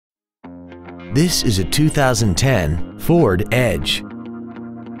This is a 2010 Ford Edge.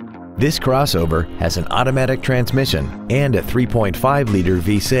 This crossover has an automatic transmission and a 3.5-liter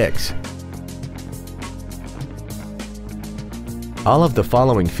V6. All of the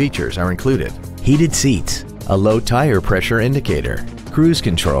following features are included: heated seats, a low tire pressure indicator, cruise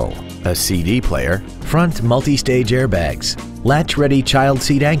control, a CD player, front multi-stage airbags, latch-ready child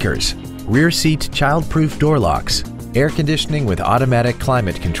seat anchors, rear seat child-proof door locks, air conditioning with automatic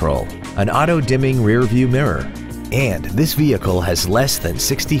climate control, an auto-dimming rear-view mirror, and this vehicle has less than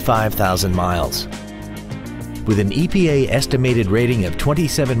 65,000 miles. With an EPA estimated rating of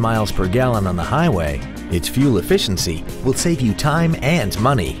 27 miles per gallon on the highway, its fuel efficiency will save you time and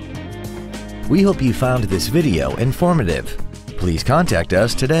money. We hope you found this video informative. Please contact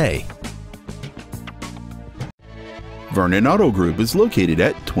us today. Vernon Auto Group is located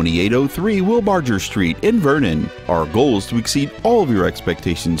at 2803 Wilbarger Street in Vernon. Our goal is to exceed all of your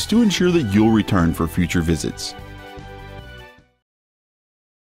expectations to ensure that you'll return for future visits.